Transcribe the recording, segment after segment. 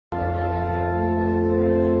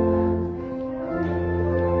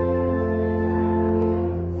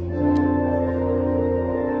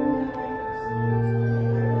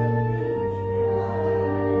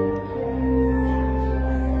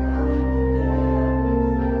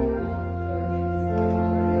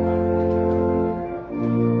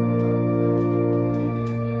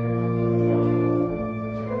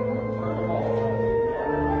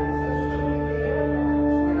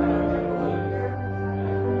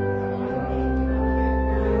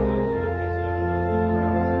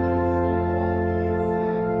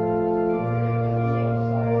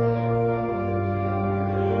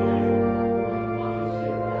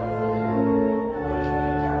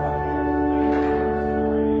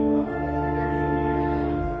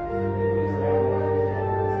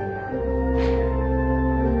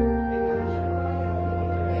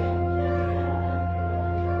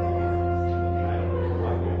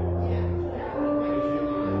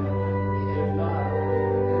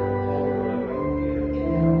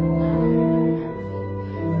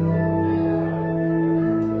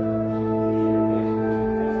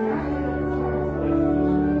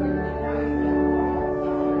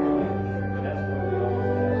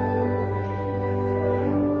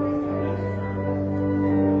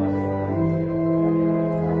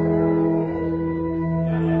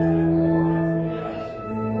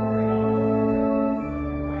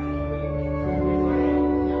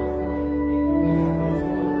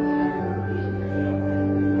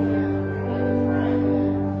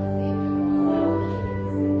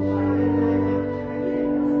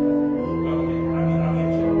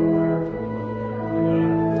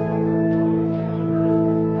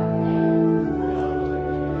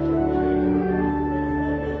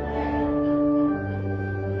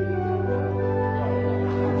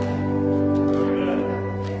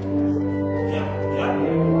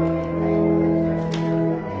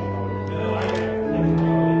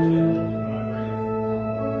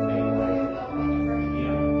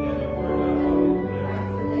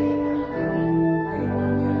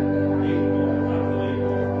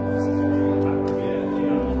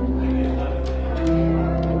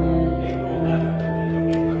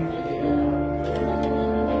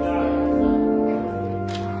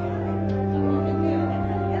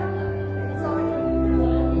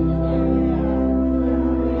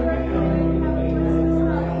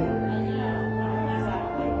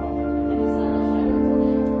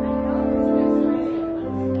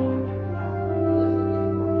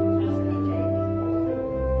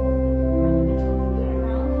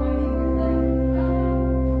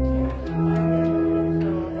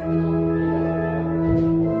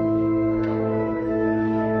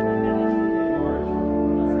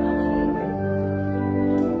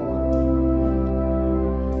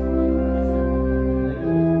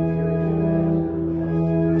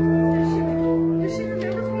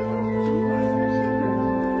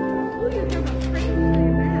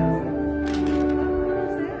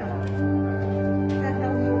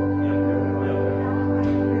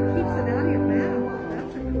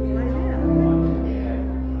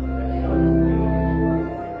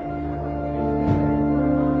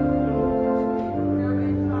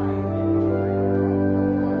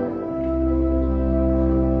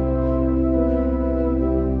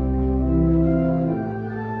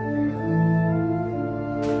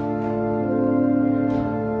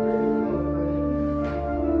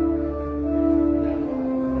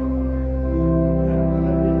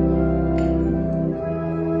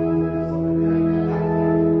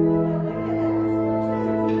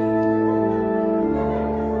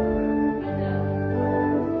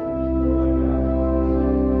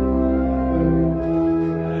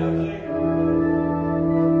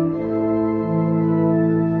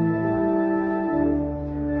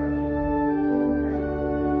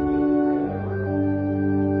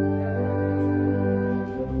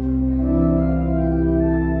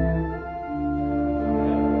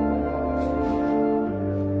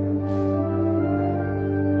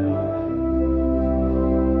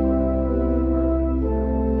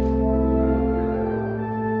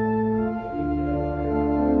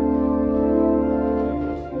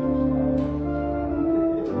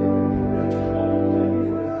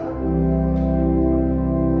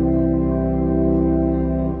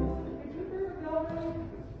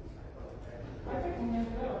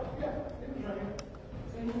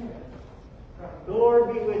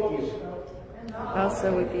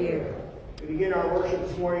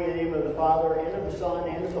Father, and of the Son,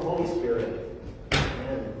 and of the Holy Spirit.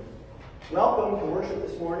 Amen. Welcome to worship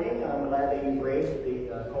this morning. I'm glad that you braved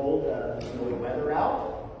the cold, snowy weather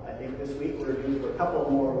out. I think this week we're due for a couple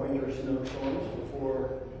more winter snowstorms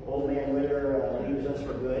before old man winter leaves us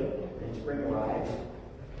for good and spring arrives.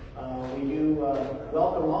 We do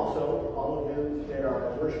welcome also all of you that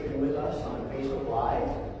are worshiping with us on Facebook Live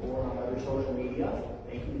or on other social media.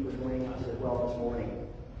 Thank you for joining us as well this morning.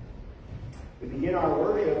 We begin our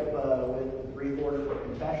worship with a brief order for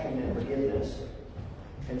confession and forgiveness.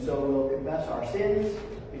 And so we'll confess our sins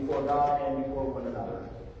before God and before one another.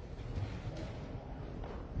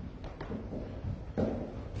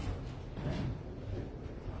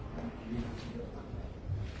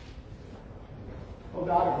 O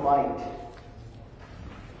God of light,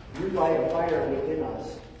 you light a fire within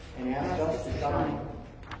us and ask us to shine,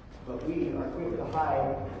 but we are quick to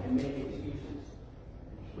hide and make excuses.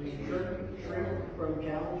 We shrink from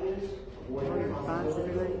challenges, avoid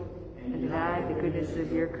responsibility, and deny the goodness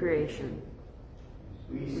of your creation.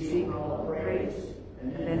 We seek all praise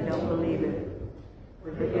and then don't believe it.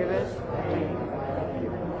 Forgive us for being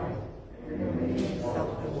and remaining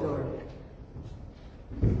self-absorbed.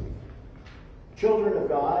 Children of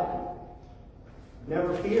God,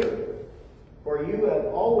 never fear, for you have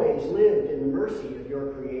always lived in the mercy of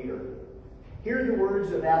your Creator. Hear the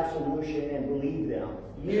words of absolution and believe them.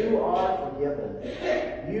 You are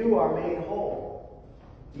forgiven. You are made whole.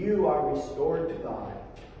 You are restored to God.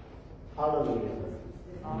 Hallelujah.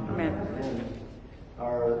 Amen. Amen.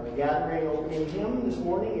 Our gathering opening hymn this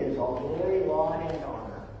morning is All Glory, Laud, and Honor.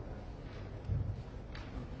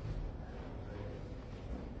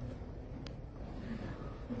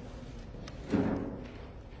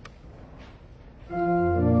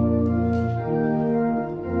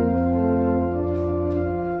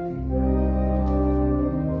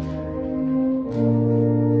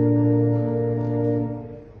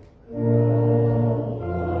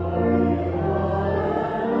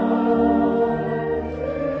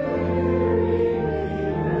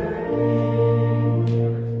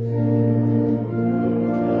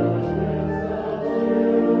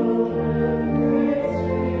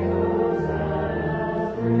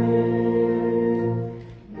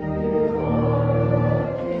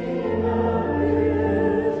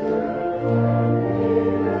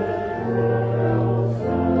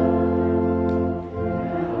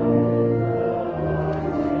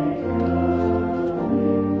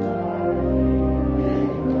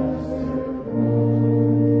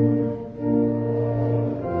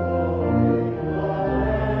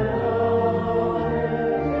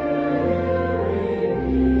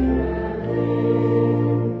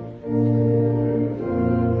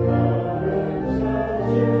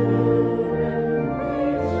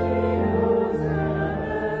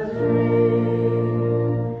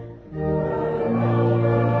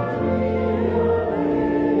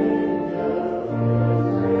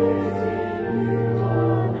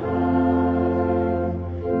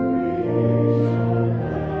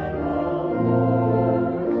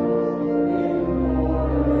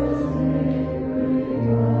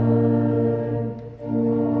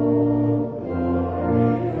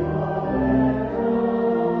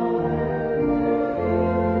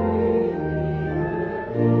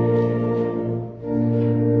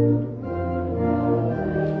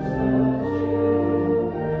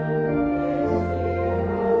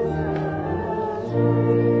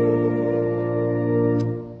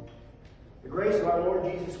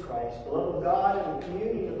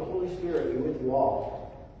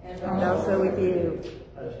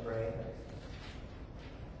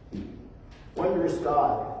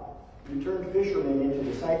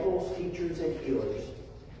 Teachers and healers,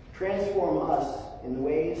 transform us in the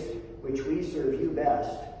ways which we serve you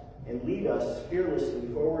best, and lead us fearlessly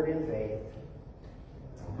forward in faith.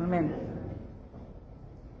 Amen.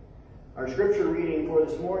 Our scripture reading for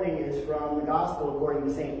this morning is from the Gospel according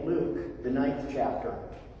to St. Luke, the 9th chapter.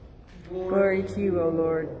 Glory to you, O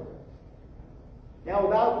Lord. Now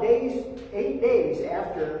about 8 days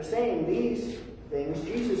after saying these things,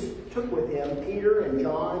 Jesus took with him Peter and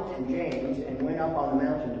John and James and went up on the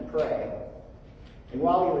mountain to pray. And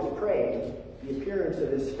while he was praying, the appearance of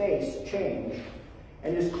his face changed,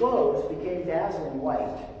 and his clothes became dazzling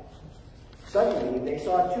white. Suddenly they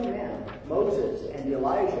saw two men, Moses and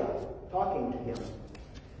Elijah, talking to him.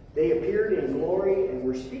 They appeared in glory and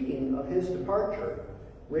were speaking of his departure,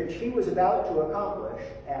 which he was about to accomplish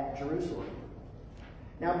at Jerusalem.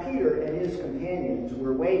 Now Peter and his companions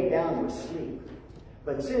were weighed down with sleep.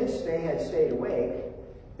 But since they had stayed awake,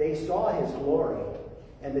 they saw his glory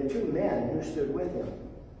and the two men who stood with him.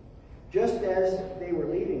 Just as they were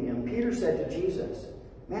leaving him, Peter said to Jesus,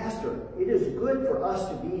 "Master, it is good for us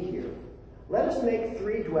to be here. Let us make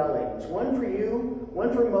 3 dwellings, one for you,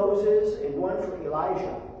 one for Moses, and one for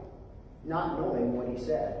Elijah," not knowing what he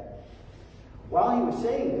said. While he was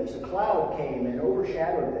saying this, a cloud came and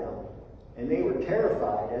overshadowed them, and they were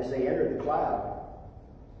terrified as they entered the cloud.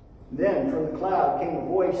 Then from the cloud came a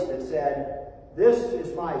voice that said, "This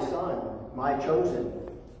is my son, my chosen.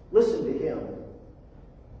 Listen to him."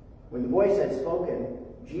 When the voice had spoken,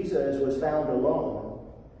 Jesus was found alone,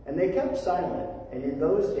 and they kept silent, and in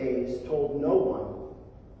those days told no one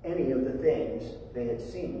any of the things they had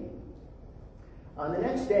seen. On the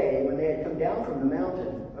next day, when they had come down from the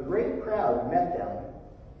mountain, a great crowd met them.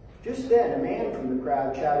 Just then a man from the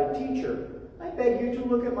crowd shouted, "Teacher, I beg you to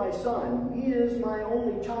look at my son. He is my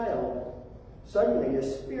only child." Suddenly a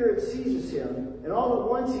spirit seizes him, and all at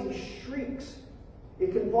once he shrieks.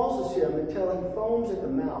 It convulses him until he foams at the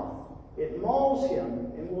mouth. It mauls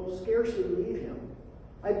him and will scarcely leave him.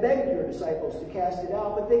 I begged your disciples to cast it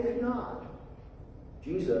out, but they could not.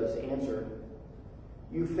 Jesus answered,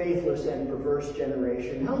 "You faithless and perverse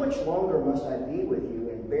generation, how much longer must I be with you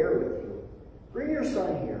and bear with you? Bring your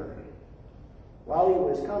son here." While he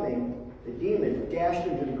was coming, the demon dashed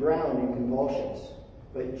into the ground in convulsions.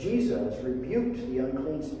 But Jesus rebuked the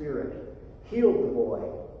unclean spirit, healed the boy,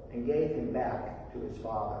 and gave him back to his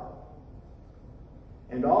father.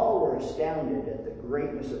 And all were astounded at the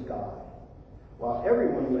greatness of God. While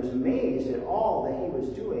everyone was amazed at all that he was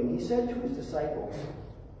doing, he said to his disciples,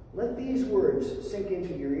 "Let these words sink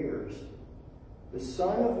into your ears. The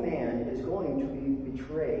Son of Man is going to be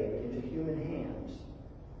betrayed into human hands."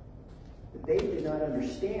 But they did not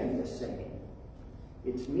understand this saying.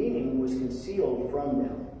 Its meaning was concealed from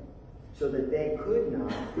them, so that they could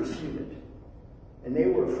not perceive it. And they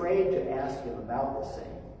were afraid to ask him about the saying.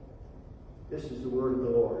 This is the word of the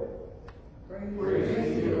Lord. Praise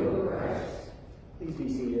to you, Christ. Please be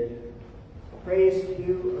seated. Praise to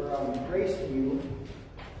you, grace to you,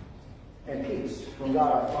 and peace from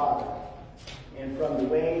God our Father, and from the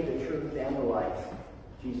way, the truth, and the life,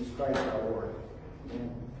 Jesus Christ our Lord.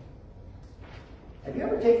 Amen. Have you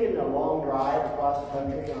ever taken a long drive across the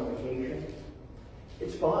country on vacation?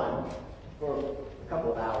 It's fun for a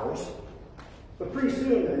couple of hours, but pretty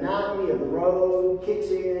soon the monotony of the road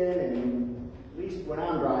kicks in, and at least when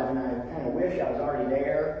I'm driving, I kind of wish I was already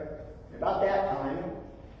there. About that time,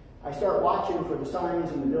 I start watching for the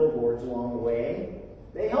signs and the billboards along the way.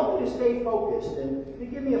 They help me to stay focused, and they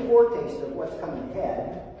give me a foretaste of what's coming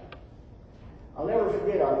ahead. I'll never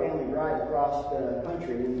forget our family drive across the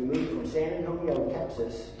country when we moved from San Antonio,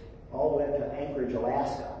 Texas, all the way up to Anchorage,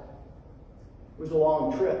 Alaska. It was a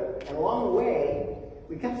long trip, and along the way,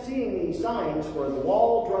 we kept seeing these signs for the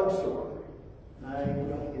Wall Drugstore. I don't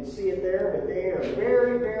know if you can see it there, but they are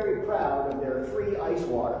very, very proud of their free ice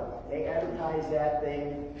water. They advertise that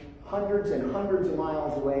thing hundreds and hundreds of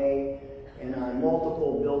miles away and on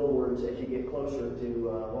multiple billboards as you get closer to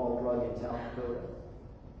Wall Drug in South Dakota.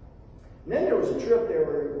 And then there was a trip there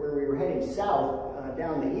where we were heading south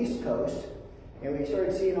down the East Coast, and we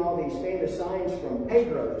started seeing all these famous signs from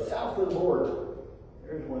Pedro, south of the border.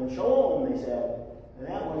 There's one in Shalom, they said, and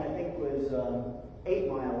that one I think was 8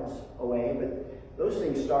 miles away, but those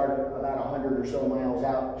things start about 100 or so miles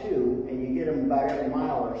out too, and you get them about every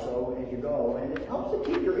mile or so as you go, and it helps to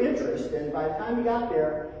keep your interest, and by the time you got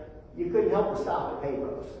there, you couldn't help but stop at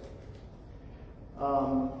Pedro's.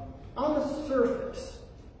 On the surface,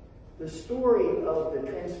 the story of the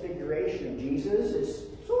transfiguration of Jesus is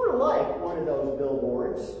sort of like one of those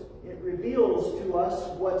billboards. It reveals to us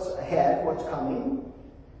what's ahead, what's coming.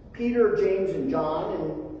 Peter, James, and John,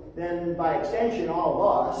 and then by extension all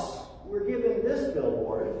of us, we're given this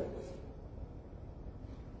billboard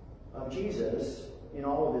of Jesus in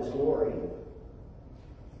all of his glory.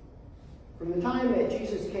 From the time that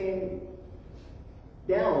Jesus came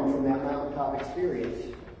down from that mountaintop experience,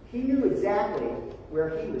 he knew exactly where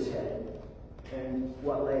he was headed and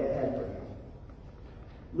what lay ahead for him.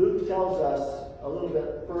 Luke tells us a little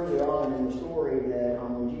bit further on in the story that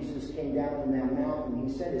when Jesus came down from that mountain,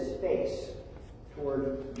 he set his face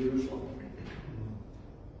toward Jerusalem.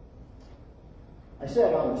 I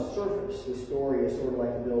said on the surface, the story is sort of like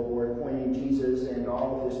a billboard pointing Jesus and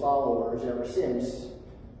all of his followers ever since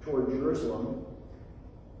toward Jerusalem.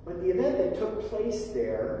 But the event that took place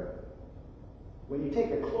there, when you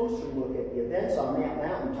take a closer look at the events on that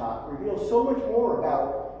mountaintop, reveals so much more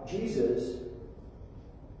about Jesus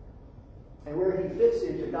and where he fits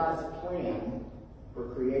into God's plan for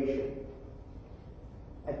creation.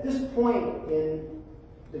 At this point in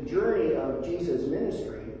the journey of Jesus'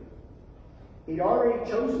 ministry, he'd already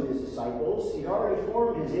chosen his disciples. He'd already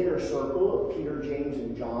formed his inner circle of Peter, James,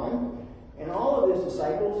 and John. And all of his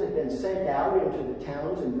disciples had been sent out into the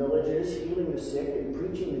towns and villages, healing the sick and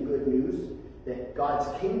preaching the good news that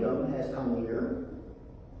God's kingdom has come near.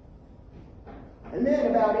 And then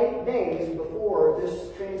about 8 days before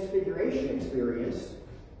this transfiguration experience,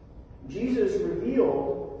 Jesus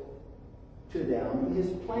revealed to them his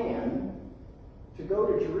plan to go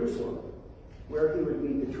to Jerusalem, where he would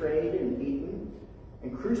be betrayed and beaten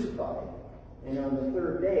and crucified, and on the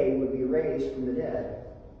third day would be raised from the dead.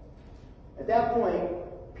 At that point,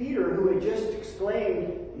 Peter, who had just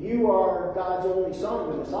exclaimed, "You are God's only Son,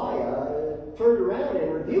 the Messiah," turned around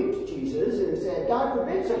and rebuked Jesus and said, "God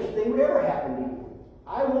forbid such a thing would ever happen to you.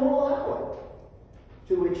 I won't allow it."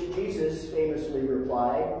 To which Jesus famously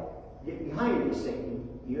replied, "Get behind me,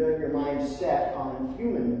 Satan. You have your mind set on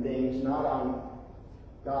human things, not on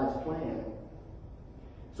God's plan."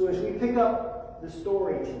 So as we pick up the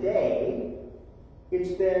story today,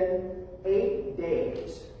 it's been 8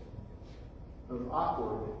 days of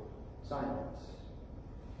awkward silence.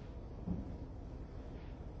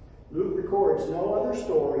 Luke records no other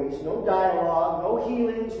stories, no dialogue, no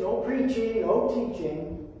healings, no preaching, no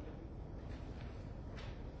teaching.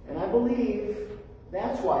 And I believe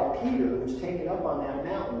that's why Peter was taken up on that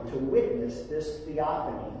mountain to witness this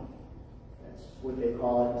theophany. That's what they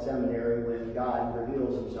call it in seminary when God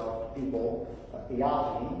reveals himself to people, a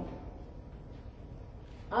theophany.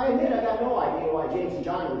 I admit I got no idea why James and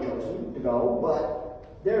John were chosen to go,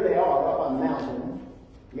 but there they are up on the mountain.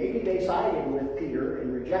 Maybe they sided with Peter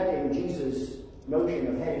in rejecting Jesus' notion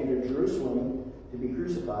of heading to Jerusalem to be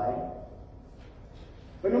crucified.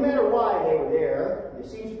 But no matter why they were there, it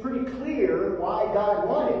seems pretty clear why God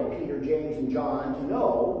wanted Peter, James, and John to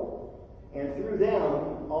know, and through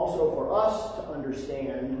them also for us to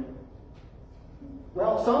understand,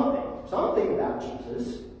 well, something about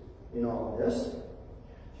Jesus in all of this.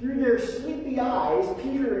 Through their sleepy eyes,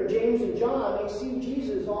 Peter and James and John may see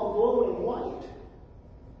Jesus all glowing white.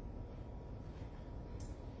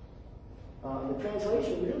 The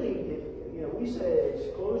translation really, we say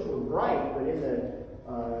his clothes were bright, but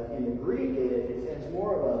in the Greek, it has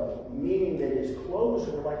more of a meaning that his clothes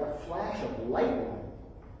were like a flash of lightning.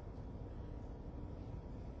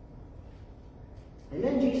 And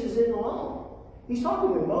then Jesus isn't alone. He's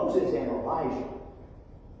talking with Moses and Elijah.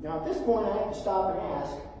 Now, at this point, I have to stop and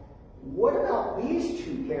ask, what about these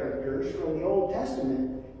two characters from the Old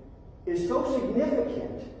Testament is so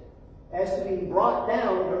significant as to be brought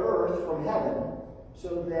down to earth from heaven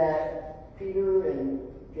so that Peter and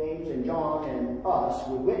James and John and us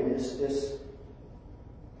would witness this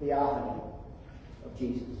theophany of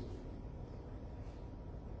Jesus?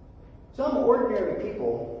 Some ordinary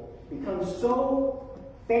people become so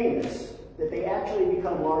famous that they actually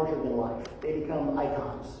become larger than life. They become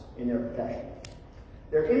icons in their profession.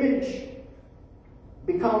 Their image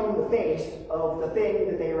becomes the face of the thing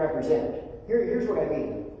that they represent. Here's what I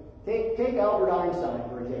mean. Take Albert Einstein,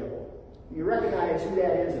 for example. You recognize who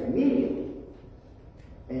that is immediately.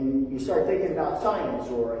 And you start thinking about science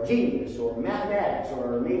or a genius or mathematics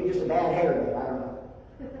or maybe just a bad hair day, I don't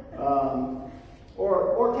know.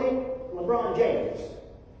 Or take LeBron James.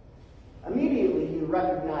 Immediately you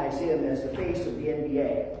recognize him as the face of the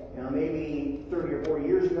NBA. Now maybe 30 or 40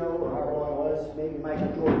 years ago, or however long it was, maybe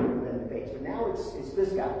Michael Jordan would have been the face. But now it's this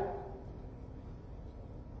guy.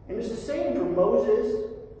 And it's the same for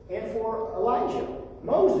Moses and for Elijah.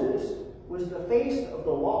 Moses was the face of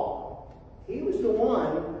the law. He was the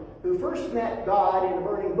one who first met God in the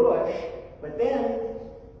burning bush, but then,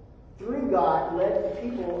 through God, led the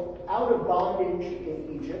people out of bondage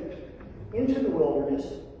in Egypt into the wilderness,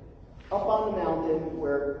 up on the mountain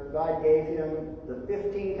where God gave him the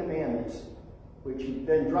 15 commandments, which he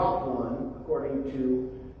then dropped one, according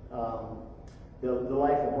to the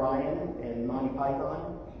life of Brian and Monty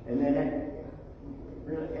Python, and then it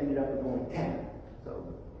really ended up with only 10. So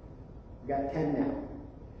we got 10 now.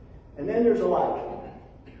 And then there's Elijah.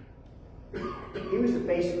 He was the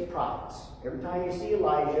face of the prophets. Every time you see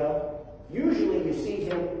Elijah, usually you see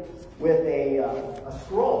him with a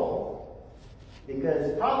scroll,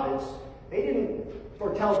 because prophets, they didn't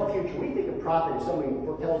foretell the future. We think a prophet is somebody who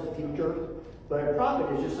foretells the future, but a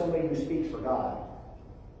prophet is just somebody who speaks for God.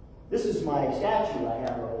 This is my statue I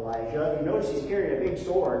have of Elijah. You notice he's carrying a big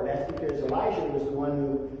sword. That's because Elijah was the one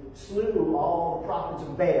who slew all the prophets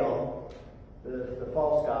of Baal, the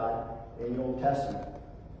false god in the Old Testament.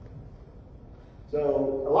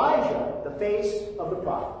 So Elijah, the face of the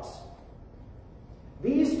prophets.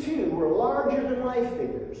 These two were larger than life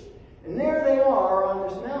figures. And there they are on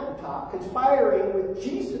this mountaintop conspiring with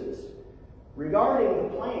Jesus regarding the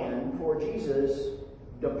plan for Jesus'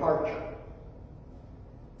 departure.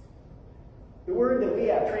 The word that we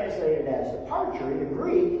have translated as departure in the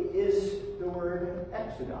Greek is the word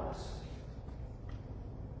exodos.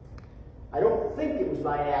 I don't think it was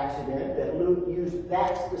by accident that Luke used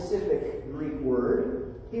that specific Greek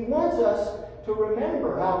word. He wants us to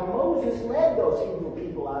remember how Moses led those Hebrew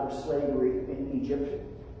people out of slavery in Egypt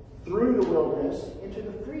through the wilderness into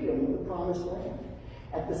the freedom of the promised land.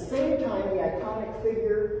 At the same time, the iconic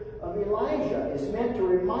figure of Elijah is meant to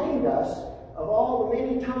remind us of all the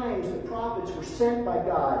many times the prophets were sent by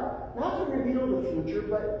God, not to reveal the future,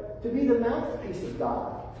 but to be the mouthpiece of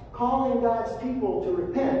God, calling God's people to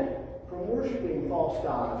repent from worshiping false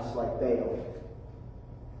gods like Baal.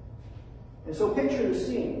 And so picture the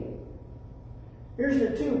scene. Here's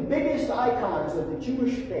the two biggest icons of the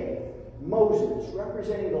Jewish faith, Moses,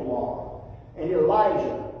 representing the law, and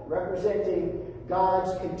Elijah, representing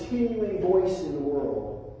God's continuing voice in the world.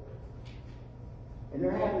 And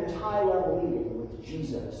they're having this high-level meeting with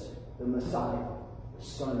Jesus, the Messiah, the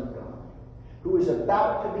Son of God, who is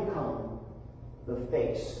about to become the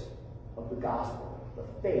face of the gospel,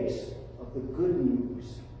 the face of the good news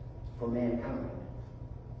for mankind.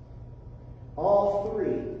 All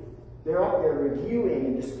three, they're up there reviewing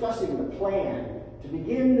and discussing the plan to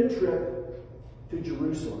begin the trip to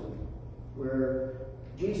Jerusalem, where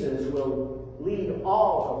Jesus will lead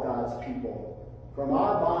all of God's people from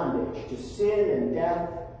our bondage to sin and death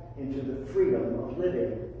into the freedom of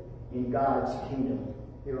living in God's kingdom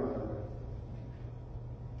here on earth.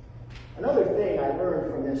 Another thing I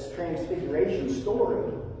learned from this transfiguration story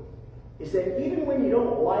is that even when you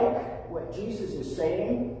don't like what Jesus is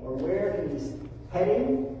saying or where he's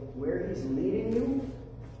heading, where he's leading you,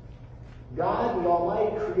 God, the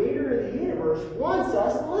Almighty Creator of the universe, wants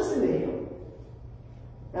us to listen to him.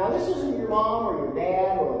 Now, this isn't your mom or your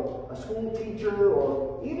dad or a school teacher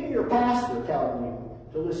or even your pastor telling you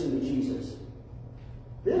to listen to Jesus.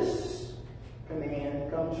 This command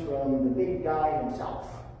comes from the big guy himself.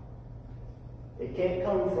 It can't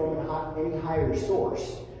come from any higher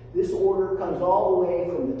source. This order comes all the way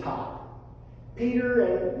from the top. Peter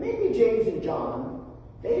and maybe James and John,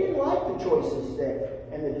 they didn't like the choices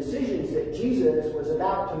and the decisions that Jesus was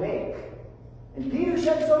about to make. And Peter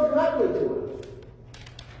said so directly to him.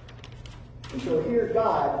 And so here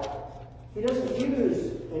God, he doesn't use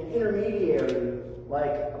an intermediary like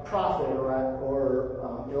a prophet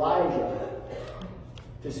or Elijah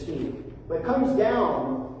to speak, but comes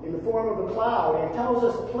down in the form of a cloud and tells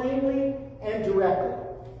us plainly and directly,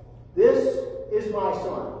 "This is my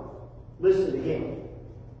son. Listen to him."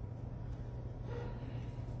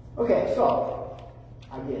 Okay, so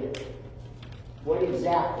I get it. What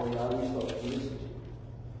exactly are we supposed to listen to?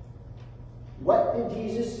 What did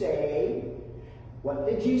Jesus say? What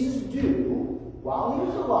did Jesus do while he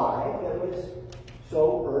was alive that was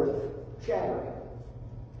so earth-shattering?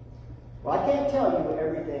 Well, I can't tell you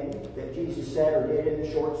everything that Jesus said or did in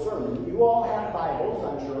the short sermon. You all have Bibles,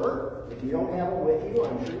 I'm sure. If you don't have them with you,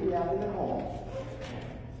 I'm sure you have them at home.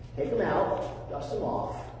 Take them out, dust them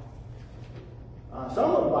off.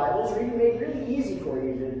 Some of the Bibles are even made really easy for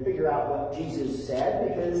you to figure out what Jesus said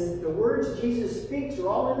because the words Jesus speaks are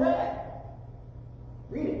all in red.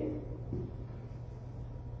 Read it.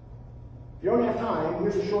 If you don't have time,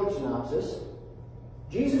 here's a short synopsis.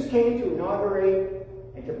 Jesus came to inaugurate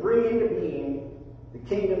and to bring into being the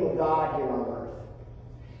kingdom of God here on earth.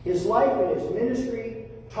 His life and his ministry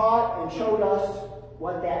taught and showed us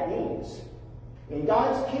what that means. In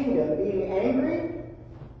God's kingdom, being angry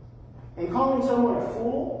and calling someone a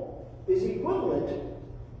fool is equivalent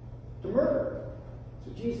to murder. That's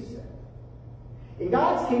what Jesus said. In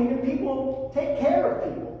God's kingdom, people take care of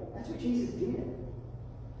people. That's what Jesus did.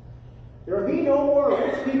 There will be no more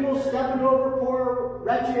rich people stepping over poor,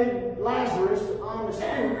 wretched Lazarus on the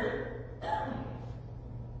street.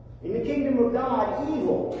 In the kingdom of God,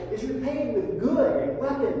 evil is repaid with good, and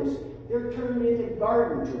weapons, they're turned into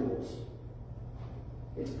garden tools.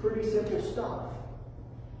 It's pretty simple stuff,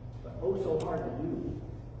 but oh so hard to do.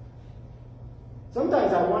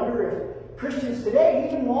 Sometimes I wonder if Christians today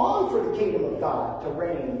even long for the kingdom of God to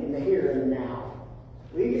reign in the here and the now.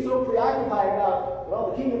 We get so preoccupied about,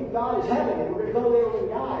 well, the kingdom of God is heaven, and we're going to go there when we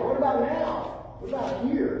die. What about now? What about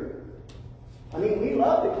here? I mean, we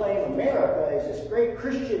love to claim America as this great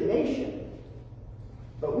Christian nation,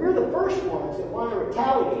 but we're the first ones that want to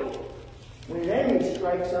retaliate when an enemy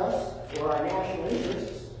strikes us for our national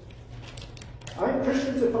interests. Aren't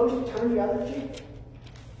Christians supposed to turn the other cheek?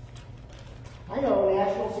 I know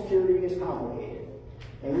national security is complicated,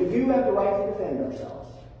 and we do have the right to defend ourselves.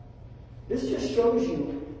 This just shows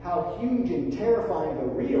you how huge and terrifying the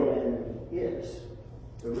real enemy is.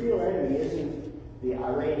 The real enemy isn't the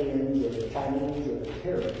Iranians or the Chinese or the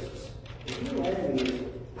terrorists. The real enemy is the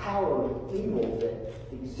power of evil that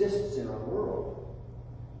exists in our world.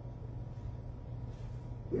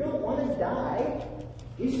 We don't want to die.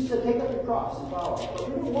 Jesus said, take up your cross and follow us. But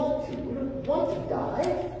we don't want to. We don't want to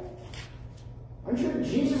die. I'm sure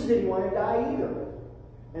Jesus didn't want to die either.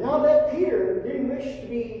 And I'll bet Peter didn't wish to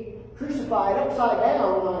be crucified upside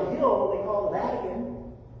down on a hill they call the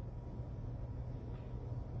Vatican.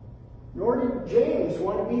 Nor did James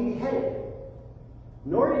want to be beheaded.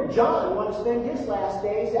 Nor did John want to spend his last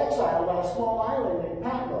days exiled on a small island in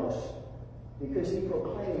Patmos because he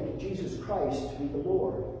proclaimed Jesus Christ to be the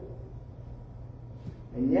Lord.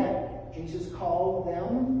 And yet, Jesus called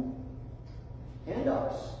them and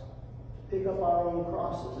us to pick up our own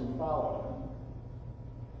crosses and follow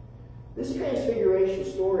him. This transfiguration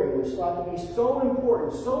story was thought to be so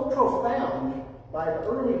important, so profound by the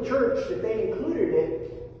early church that they included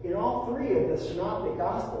it in all three of the synoptic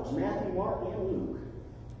gospels, Matthew, Mark, and Luke.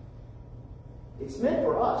 It's meant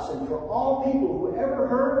for us and for all people who ever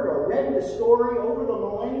heard or read the story over the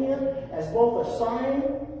millennia as both a sign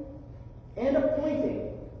and a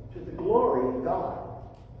pointing to the glory of God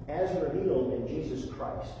as revealed in Jesus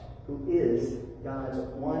Christ, who is God's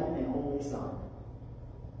one and only Son.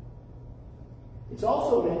 It's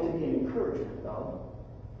also meant to be an encouragement, though,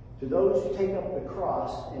 to those who take up the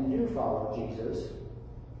cross and do follow Jesus.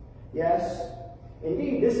 Yes,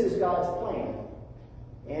 indeed, this is God's plan.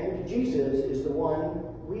 And Jesus is the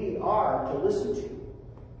one we are to listen to,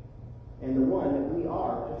 and the one that we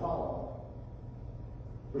are to follow.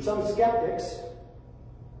 For some skeptics,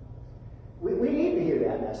 we need to hear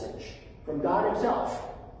that message from God himself.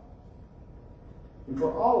 And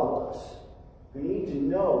for all of us, we need to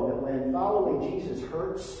know that when following Jesus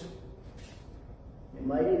hurts, it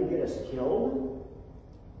might even get us killed,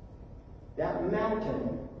 that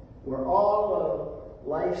mountain where all of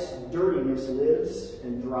life's dirtiness lives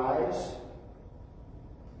and thrives,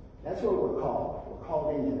 that's what we're called. We're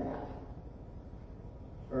called into that.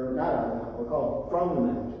 Or not on the mountain, we're called from the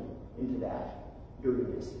mountain into that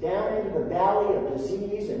dirtiness. Down into the valley of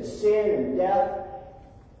disease and sin and death,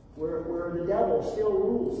 where the devil still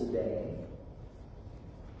rules the day.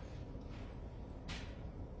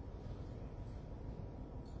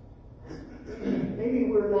 Maybe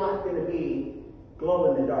we're not going to be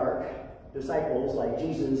glow-in-the-dark disciples like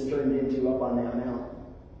Jesus turned into up on that mountain.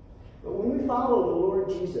 But when we follow the Lord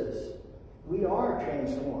Jesus, we are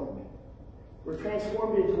transformed. We're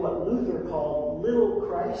transformed into what Luther called little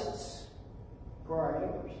Christs for our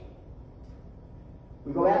neighbors.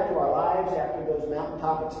 We go back to our lives after those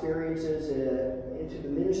mountaintop experiences into the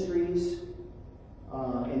ministries,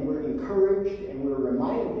 and we're encouraged and we're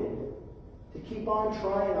reminded to keep on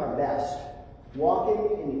trying our best,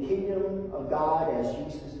 walking in the kingdom of God as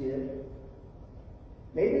Jesus did.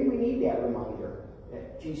 Maybe we need that reminder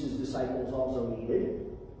that Jesus' disciples also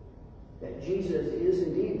needed, that Jesus is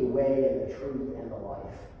indeed the way and the truth and the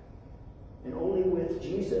life. And only with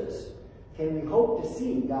Jesus can we hope to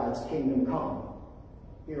see God's kingdom come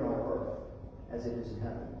here on earth as it is in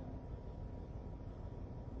heaven.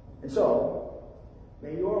 And so,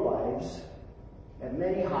 may your lives have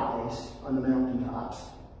many highs on the mountaintops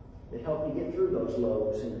that help you get through those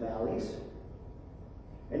lows and valleys.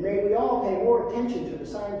 And may we all pay more attention to the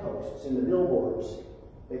signposts and the billboards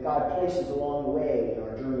that God places along the way in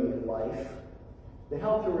our journey of life that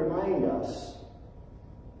help to remind us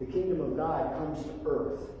the kingdom of God comes to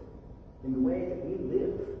earth in the way that we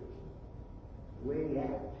live, the way we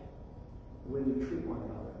act, the way we treat one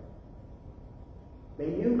another.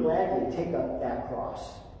 May you gladly take up that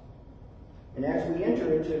cross. And as we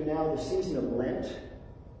enter into now the season of Lent,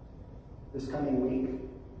 this coming week,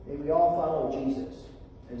 may we all follow Jesus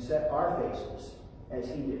and set our faces, as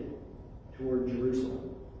he did, toward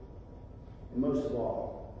Jerusalem. And most of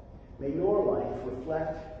all, may your life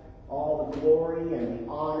reflect all the glory and the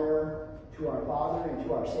honor to our Father and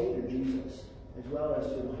to our Savior Jesus, as well as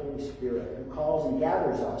to the Holy Spirit, who calls and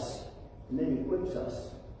gathers us and then equips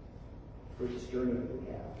us for this journey that we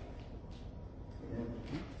have. Amen.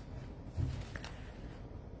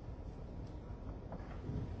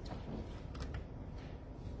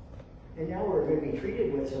 And now we're going to be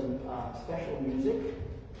treated with some special music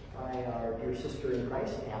by our dear sister in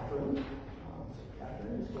Christ, Catherine. So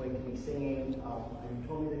Catherine is going to be singing, you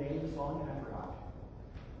told me the name of the song and I forgot.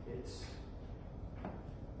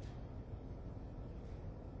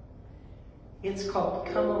 It's called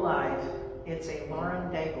Come Alive. It's a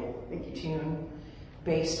Lauren Daigle tune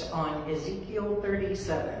based on Ezekiel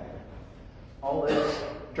 37. All those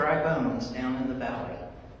dry bones down in the valley.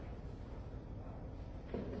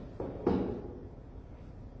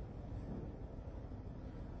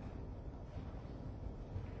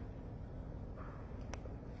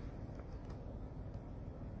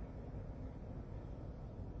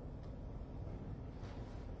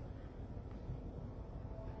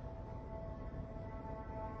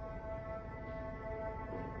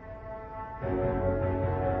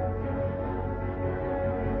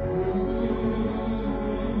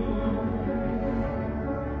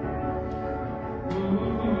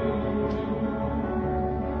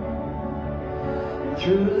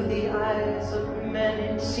 Through the eyes of men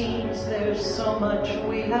it seems there's so much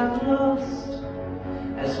we have lost,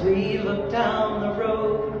 as we look down the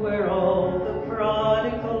road where all the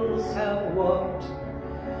prodigals have walked.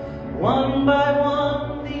 One by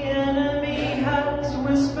one the enemy has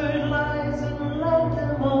whispered lies and led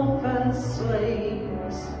them off as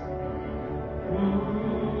slaves.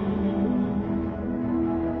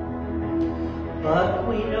 But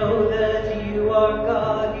we know that you are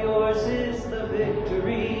God, yours is the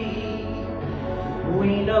victory.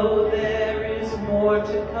 We know there is more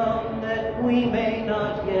to come that we may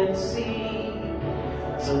not yet see.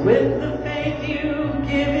 So with the faith you've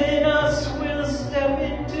given us, we'll step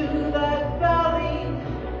into that valley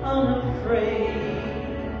unafraid.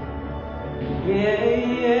 Yeah,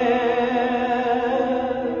 yeah.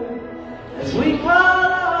 As we call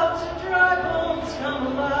out to dry bones, come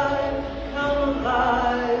alive, come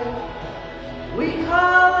alive. We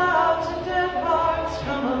call out to dead hearts,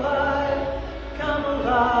 come alive, come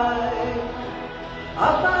alive.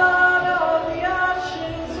 Up out of the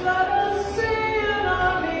ashes, let us see an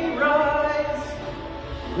army rise.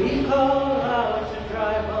 We call out to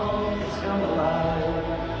dry bones, come alive.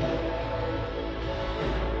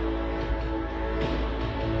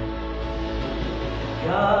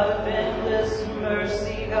 God of endless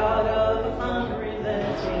mercy, God of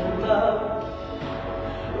unrelenting love,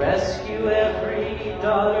 rescue every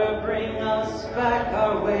daughter, bring us back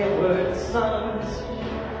our wayward sons.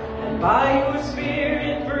 And by your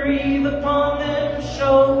Spirit breathe upon them,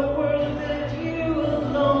 show the world that you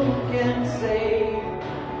alone can save.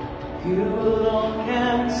 You alone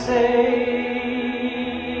can save.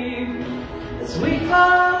 As we call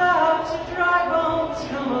out to dry bones,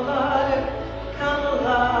 come alive, come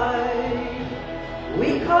alive.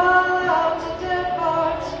 We call out to dead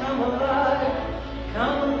hearts, come alive,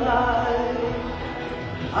 come alive.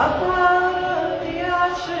 Up out of the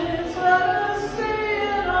ashes, let us see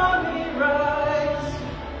an army rise.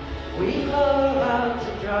 We call out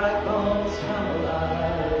to dry bones, come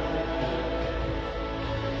alive.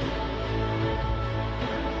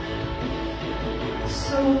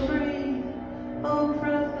 So breathe, oh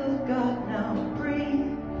breath of God, now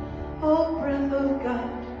breathe. Oh breath of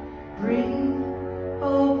God, breathe.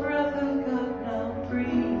 Oh breath of God, now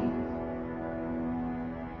breathe.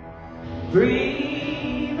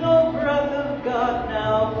 Breathe, oh breath of God,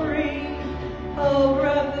 now breathe. Oh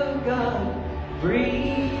breath of God,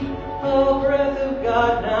 breathe. Oh breath of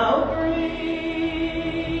God, now breathe.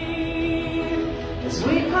 As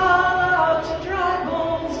we call out to dry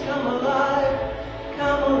bones, come alive,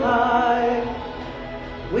 come alive.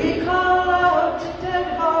 We call out to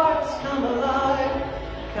dead hearts, come alive,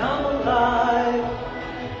 come alive.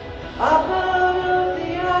 Up out of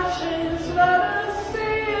the ashes, let us see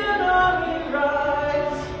an army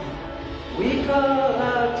rise. We call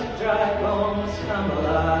out to dry bones, come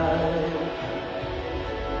alive.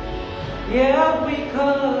 Yeah, we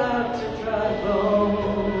call out to dry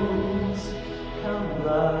bones, come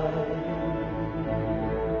alive.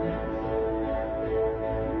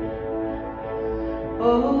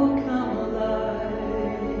 Oh, come alive.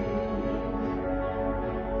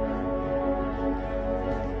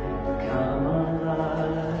 Come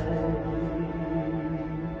alive.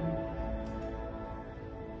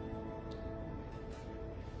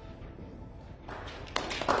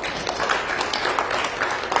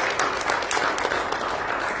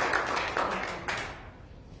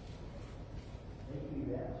 Thank you,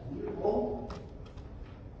 that's beautiful.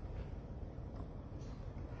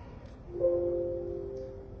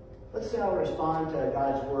 Let's now respond to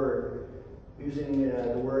God's Word using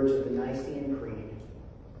the words of the Nicene Creed.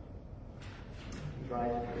 Try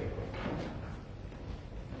to pray.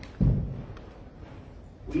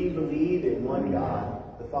 We believe in one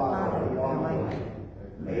God, the Father, the Almighty,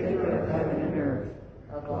 maker of heaven and earth,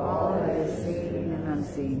 of all that is seen and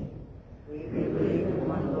unseen. We believe in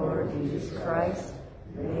one Lord Jesus Christ,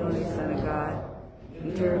 the only Son of God,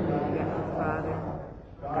 eternally begotten of the Father,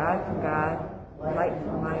 God from God, light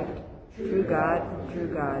from light, true God from true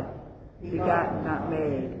God, begotten, not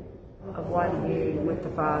made, of one being with the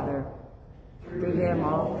Father. Through him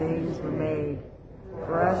all things were made.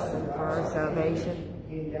 For us and for our salvation,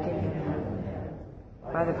 he came from heaven.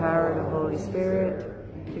 By the power of the Holy Spirit,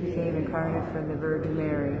 he became incarnate from the Virgin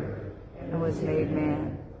Mary and was made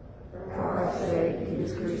man. For our sake, he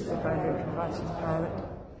was crucified under Pontius Pilate.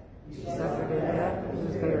 He suffered in death and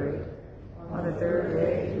was buried. On the third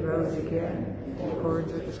day, he rose again in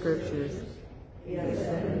accordance with the Scriptures. He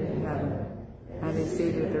ascended into heaven and is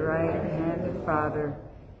seated at the right hand of the Father.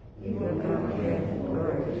 He will come again in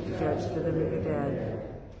glory to judge the living and dead,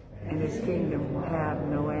 and his kingdom will have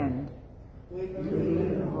no end. We believe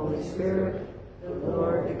in the Holy Spirit, the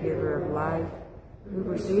Lord, the giver of life, who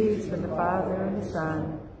proceeds from the Father and the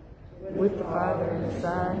Son. With the Father and the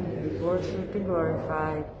Son, he is worshipped and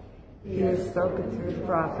glorified. He has spoken through the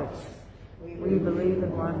prophets. We believe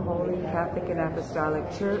in one holy Catholic and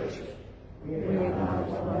Apostolic Church. We acknowledge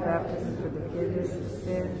one baptism for the forgiveness of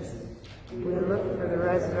sins. We look for the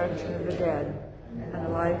resurrection of the dead and the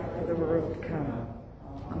life of the world to come.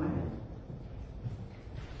 Amen.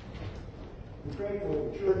 We pray for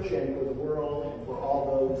the church and for the world and for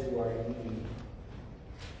all those who are in need.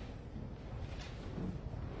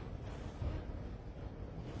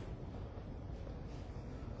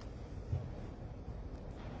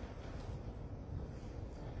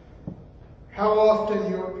 How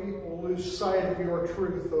often your people lose sight of your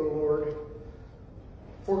truth, O Lord.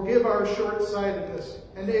 Forgive our short-sightedness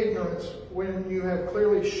and ignorance when you have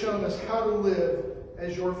clearly shown us how to live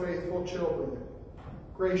as your faithful children.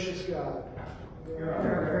 Gracious God.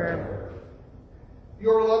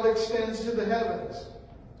 Your love extends to the heavens.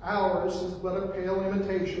 Ours is but a pale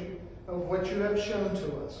imitation of what you have shown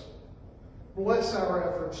to us. Bless our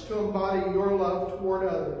efforts to embody your love toward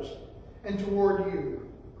others and toward you,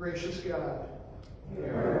 gracious God.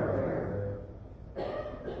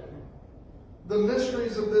 The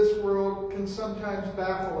mysteries of this world can sometimes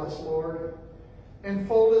baffle us, Lord.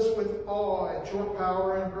 Enfold us with awe at your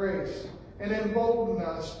power and grace, and embolden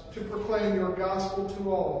us to proclaim your gospel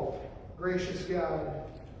to all, gracious God.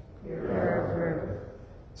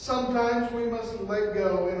 Sometimes we must let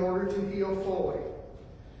go in order to heal fully.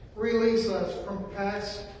 Release us from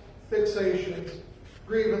past fixations,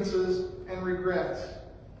 grievances, and regrets,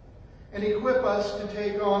 and equip us to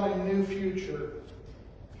take on a new future.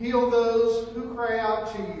 Heal those who cry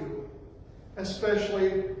out to you,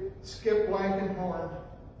 especially Skip Blankenhorn.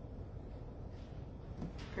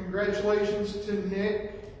 Congratulations to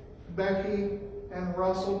Nick, Becky, and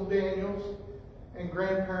Russell Daniels, and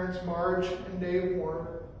grandparents Marge and Dave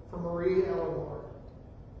Warner for Marie Eleanor.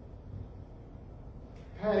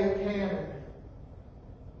 Patty Cannon,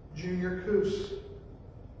 Junior Coos,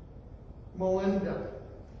 Melinda,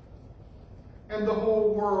 and the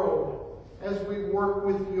whole world as we work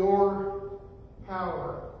with your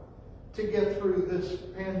power to get through this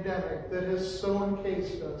pandemic that has so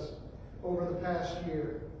encased us over the past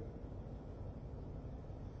year.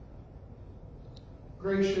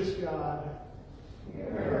 Gracious God,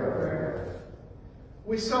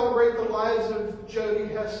 we celebrate the lives of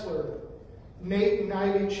Jody Hessler, Nate and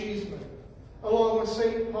Ivy Cheeseman, along with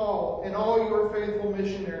St. Paul and all your faithful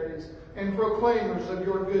missionaries and proclaimers of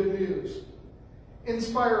your good news.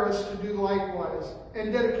 Inspire us to do likewise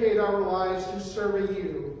and dedicate our lives to serving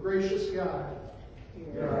you, gracious God.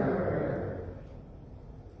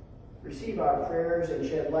 Receive our prayers and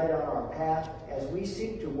shed light on our path as we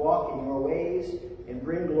seek to walk in your ways and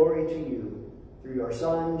bring glory to you through your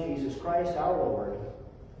Son, Jesus Christ, our Lord.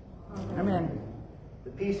 Amen.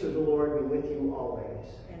 The peace of the Lord be with you always.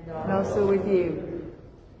 And also with you.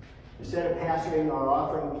 Instead of passing our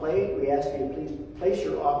offering plate, we ask you to please place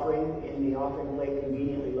your offering in the offering plate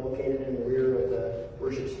conveniently located in the rear of the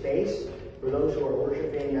worship space. For those who are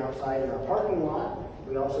worshiping outside in our parking lot,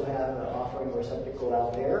 we also have an offering receptacle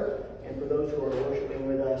out there. And for those who are worshiping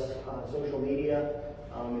with us on social media,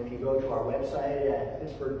 if you go to our website at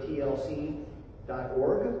pittsburghtlc.org,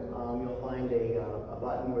 you'll find a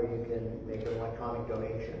button where you can make an electronic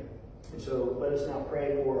donation. And so let us now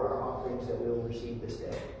pray for our offerings that we will receive this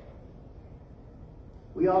day.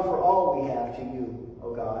 We offer all we have to you,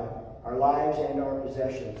 O God, our lives and our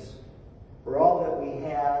possessions. For all that we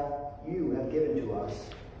have, you have given to us.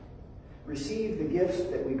 Receive the gifts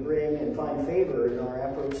that we bring and find favor in our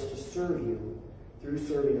efforts to serve you through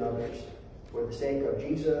serving others. For the sake of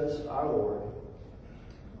Jesus, our Lord.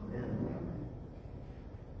 Amen.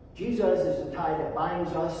 Jesus is the tie that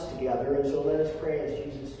binds us together, and so let us pray as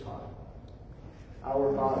Jesus taught.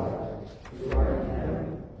 Our Father, who art in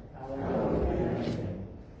heaven, hallowed be thy name.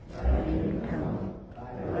 Thy kingdom come,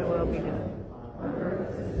 thy will be done, on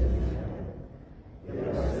earth as it is in heaven. Give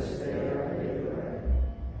us this day our daily bread.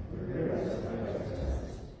 Forgive us our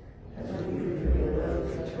trespasses, as we forgive those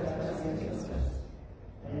who trespass against us.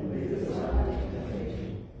 And lead us not into temptation,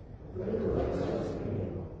 but deliver us from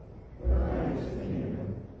evil. For thine is the kingdom,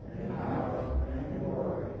 and the power, and the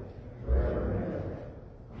glory, forever and ever.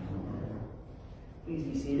 Amen. Please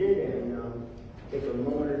be seated and take a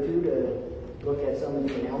moment or two to look at some of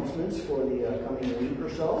the announcements for the coming week or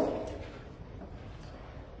so.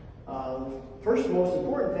 First, most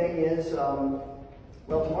important thing is,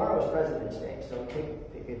 well, tomorrow is President's Day, so take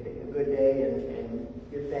a good day and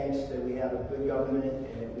give thanks that we have a good government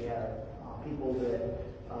and that we have people that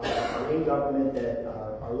in government that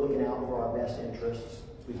are looking out for our best interests.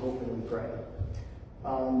 We hope and we pray.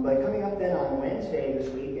 But coming up then on Wednesday this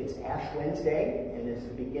week, it's Ash Wednesday, and it's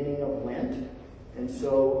the beginning of Lent. And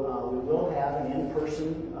so we will have an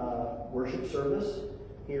in-person worship service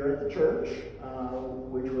here at the church,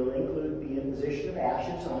 which will include the imposition of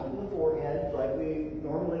ashes onto the forehead like we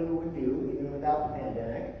normally would do, even without the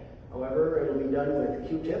pandemic. However, it'll be done with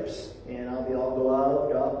Q-tips, and I'll be all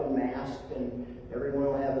gloved up and masked, and everyone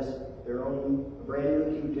will have their own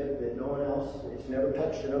brand new Q-tip that no one else, it's never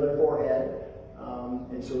touched another forehead.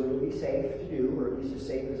 And so it'll be safe to do, or at least as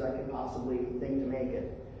safe as I could possibly think to make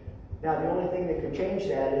it. Now, the only thing that could change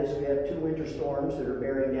that is we have 2 winter storms that are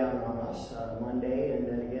bearing down on us, Monday and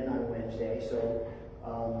then again on Wednesday. So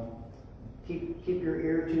keep your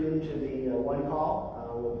ear tuned to the one call.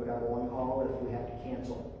 We'll put out a one call if we have to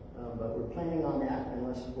cancel. But we're planning on that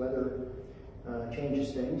unless weather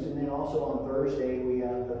changes things. And then also on Thursday, we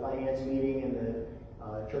have the finance meeting and the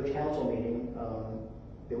church council meeting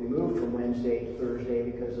that we moved from Wednesday to Thursday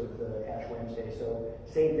because of the Ash Wednesday. So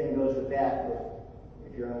same thing goes with that.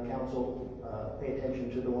 If you're on council, pay attention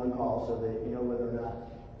to the one call so that you know whether or not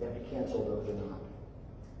you have to cancel those or not.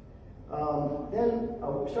 Then,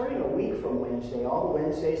 starting a week from Wednesday, all the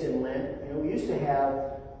Wednesdays in Lent, we used to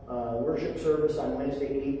have worship service on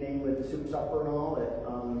Wednesday evening with the soup supper and all. It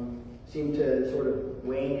seemed to sort of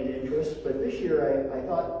wane in interest. But this year, I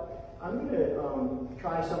thought, I'm going to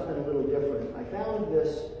try something a little different. I found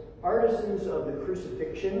this Artisans of the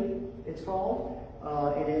Crucifixion, it's called.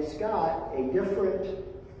 And it's got a different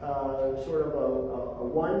sort of a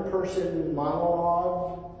one-person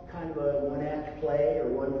monologue, kind of a one-act play or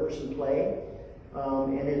one-person play.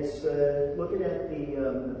 And it's looking at the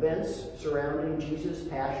events surrounding Jesus'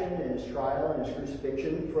 passion and his trial and his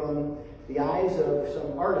crucifixion from the eyes of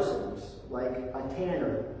some artisans, like a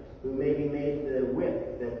tanner who maybe made the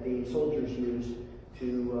whip that the soldiers used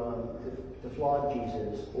to flog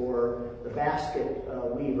Jesus, or the basket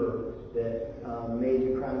weaver that made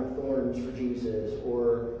the crown of thorns for Jesus,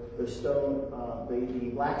 or the the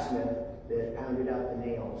blacksmith that pounded out the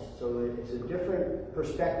nails. So it's a different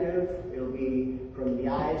perspective. It'll be from the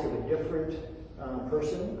eyes of a different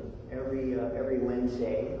person every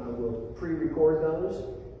Wednesday. We'll pre-record those,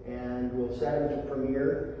 and we'll set them to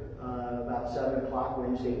premiere about 7 o'clock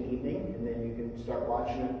Wednesday evening, and then you can start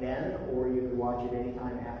watching it then, or you can watch it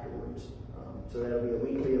anytime afterwards. So that'll be a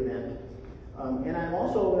weekly event. And I'm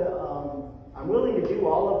also, I'm willing to do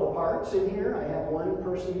all of the parts in here. I have one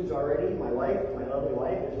person who's already, my wife, my lovely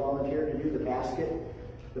wife, has volunteered to do the basket,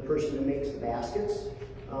 the person who makes the baskets.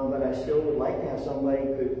 But I still would like to have somebody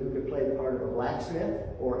who could play the part of a blacksmith,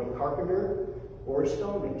 or a carpenter, or a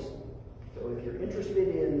stonemason. So if you're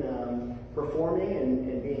interested in performing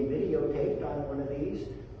and being videotaped on one of these,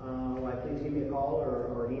 please give me a call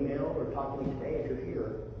or an email, or talk to me today if you're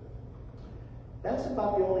here. That's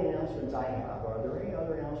about the only announcements I have. Are there any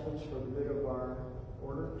other announcements for the good of our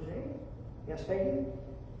order today? Yes, Peggy?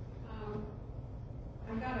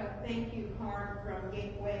 I got a thank you card from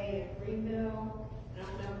Gateway in Greenville. I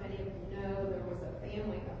don't know if any of you know, there was a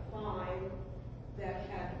family of 5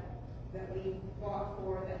 that we fought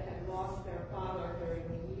for that had lost their father during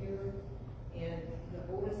the year. And the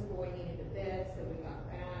oldest boy needed a bed, so we got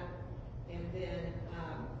that. And then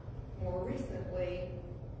more recently,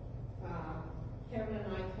 Kevin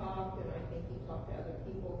and I talked, and I think he talked to other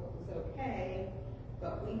people, it was okay,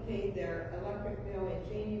 but we paid their electric bill in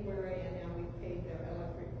January, and now we paid their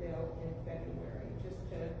electric bill in February, just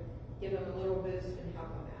to give them a little boost and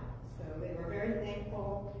help them out. So they were very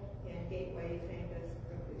thankful, and Gateway thanked us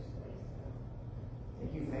profusely. So.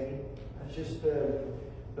 Thank you, Peggy. That's just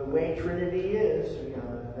the way Trinity is.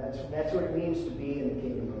 That's what it means to be in the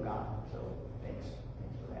kingdom of God. So thanks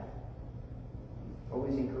for that.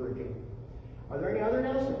 Always encouraging. Are there any other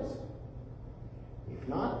announcements? If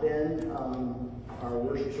not, then our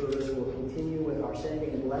worship service will continue with our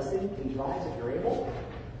sending blessing. Please rise if you're able.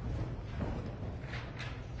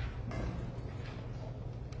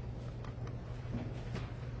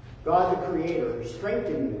 God the Creator,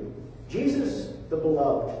 strengthen you. Jesus the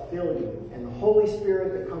Beloved, fill you. And the Holy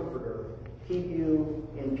Spirit the Comforter, keep you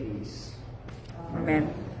in peace.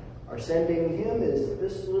 Amen. Our sending hymn is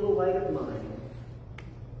This Little Light of Mine.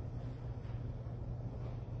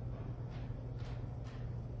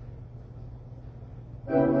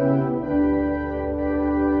 Shine.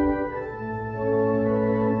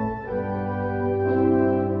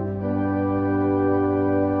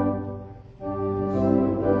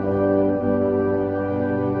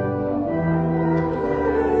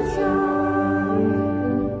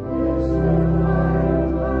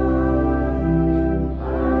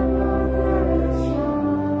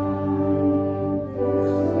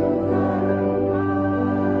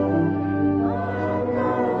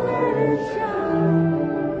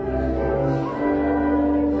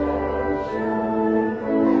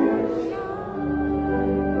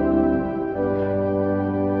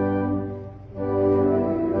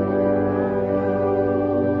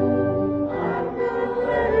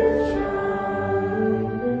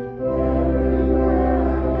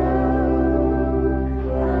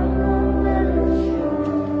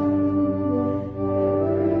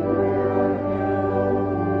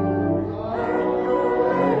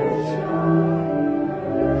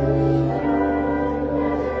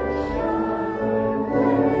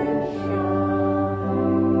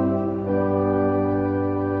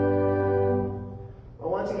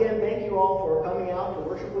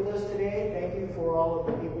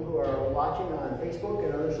 Facebook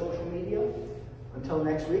and other social media. Until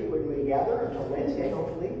next week when we gather, until Wednesday,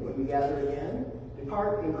 hopefully, when we gather again,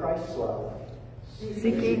 depart in Christ's love.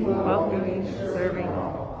 Seeking, welcoming, serving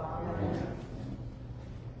all. Amen.